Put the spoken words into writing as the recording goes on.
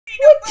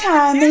What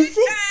time is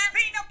it?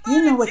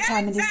 You know what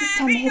time it is. It's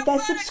time to hit that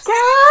subscribe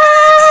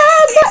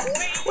button.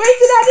 Where is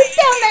it at? It's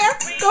down there.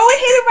 Go and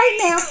hit it right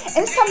now.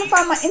 And it's time to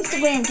find my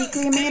Instagram,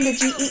 Geekly Amanda,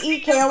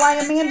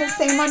 GeeKoy Amanda,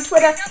 same on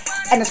Twitter.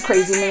 And it's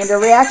Crazy Amanda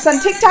Reacts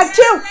on TikTok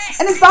too.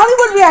 And it's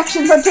Bollywood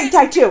Reactions on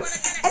TikTok too.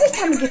 And it's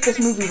time to get this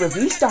movie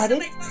review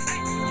started.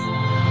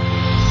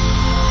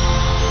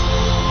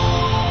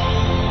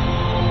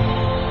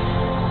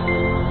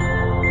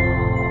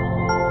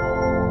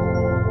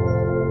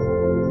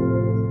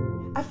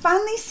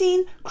 Finally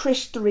seen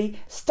Krrish 3,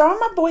 star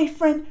my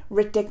boyfriend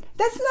Hrithik.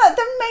 That's not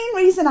the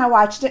main reason I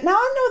watched it. Now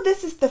I know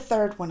this is the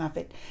third one of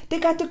it. They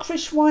got the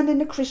Krrish 1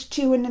 and the Krrish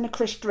 2 and then the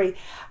Krrish 3.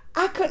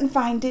 I couldn't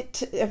find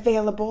it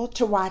available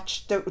to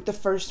watch the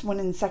first one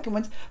and the second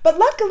ones, but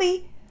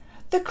luckily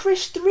the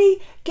Krrish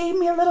 3 gave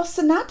me a little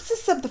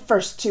synopsis of the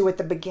first two at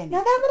the beginning.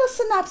 Now that little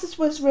synopsis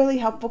was really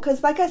helpful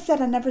because, like I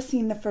said, I never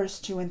seen the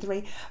first 2 and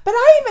 3. But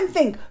I even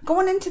think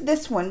going into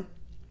this one,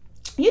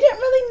 you didn't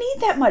really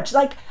need that much.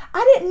 Like,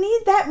 I didn't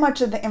need that much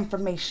of the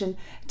information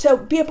to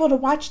be able to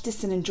watch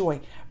this and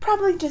enjoy.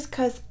 Probably just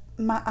because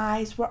my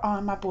eyes were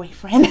on my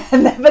boyfriend.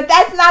 But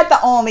that's not the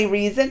only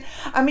reason.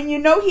 I mean, you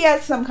know he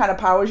has some kind of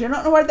powers. You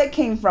don't know where they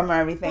came from or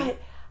everything.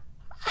 But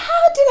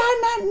how did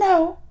I not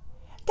know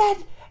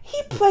that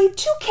he played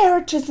 2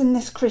 characters in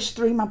this Krrish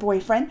 3, my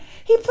boyfriend?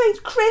 He played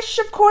Krrish,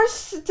 of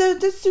course,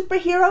 the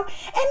superhero.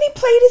 And he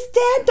played his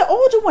dad, the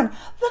older one.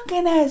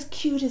 Looking as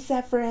cute as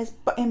ever as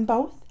in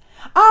both.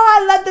 Oh,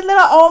 I love the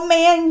little old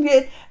man,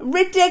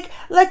 Hrithik,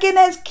 looking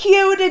as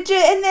cute. And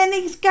then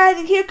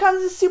here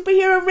comes the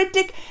superhero,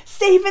 Hrithik,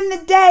 saving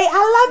the day.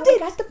 I loved it.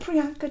 Got the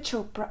Priyanka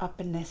Chopra up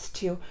in this,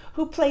 too,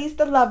 who plays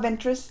the love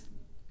interest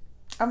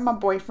of my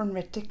boyfriend,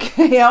 Hrithik,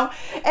 you know.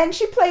 And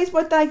she plays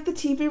with, like, the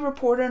TV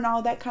reporter and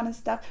all that kind of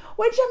stuff,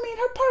 which, I mean,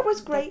 her part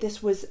was great. But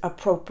this was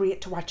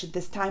appropriate to watch it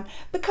this time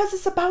because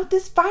it's about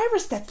this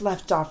virus that's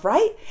left off,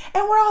 right?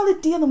 And we're all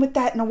dealing with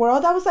that in the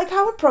world. I was like,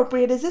 how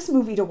appropriate is this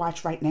movie to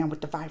watch right now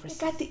with the virus?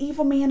 They got the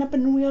evil man up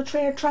in the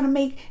wheelchair trying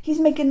to he's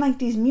making, like,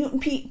 these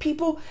mutant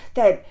people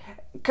that...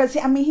 Because,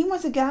 I mean, he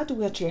wants to get out the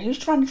wheelchair. He's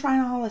trying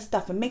all this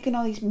stuff and making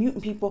all these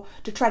mutant people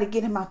to try to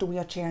get him out the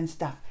wheelchair and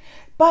stuff.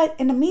 But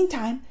in the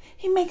meantime,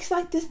 he makes,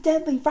 like, this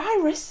deadly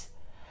virus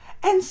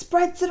and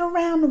spreads it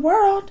around the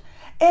world.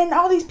 And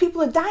all these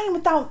people are dying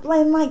without,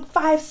 like,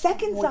 5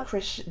 seconds.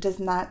 Krrish is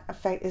not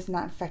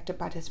affected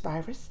by this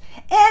virus.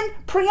 And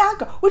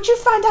Priyanka, which you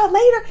find out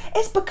later,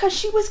 is because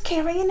she was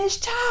carrying his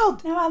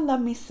child. Now, I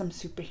love me some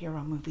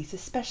superhero movies,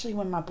 especially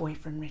when my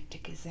boyfriend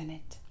Hrithik is in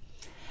it.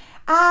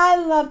 I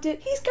loved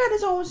it. He's got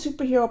his own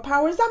superhero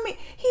powers. I mean,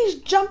 he's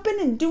jumping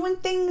and doing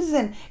things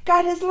and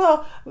got his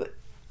little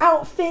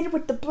outfit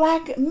with the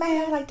black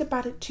man. I liked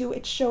about it too.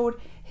 It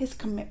showed his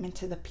commitment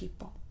to the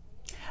people.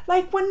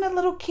 Like when the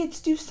little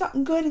kids do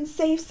something good and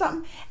save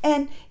something,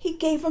 and he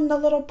gave him the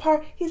little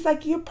part. He's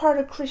like, you're part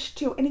of Krrish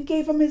too. And he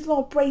gave him his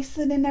little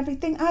bracelet and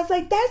everything. I was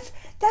like, that's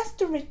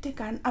the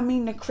Hrithik. I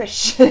mean the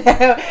Krrish.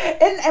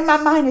 and my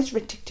mind is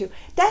Hrithik too.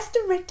 That's the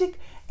Hrithik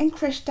and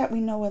Krrish that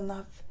we know and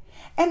love.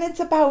 And it's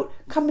about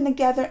coming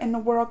together and the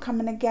world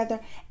coming together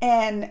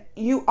and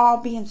you all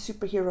being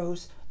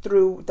superheroes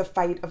through the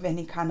fight of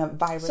any kind of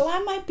virus. So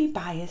I might be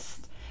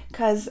biased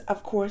because,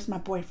 of course, my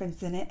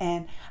boyfriend's in it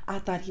and I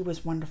thought he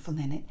was wonderful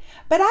in it.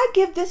 But I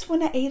give this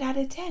one an 8 out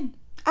of 10.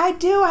 I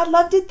do. I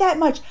loved it that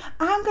much.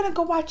 I'm going to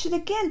go watch it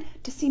again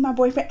to see my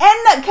boyfriend.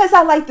 And because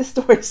I like the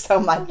story so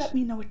much. Let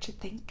me know what you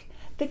think.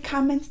 The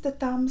comments, the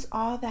thumbs,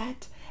 all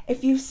that.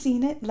 If you've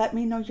seen it, let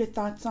me know your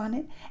thoughts on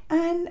it.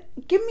 And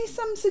give me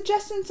some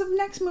suggestions of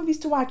next movies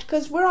to watch.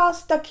 Because we're all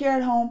stuck here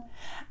at home.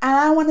 And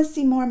I want to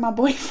see more of my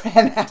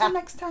boyfriend. Until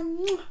next time.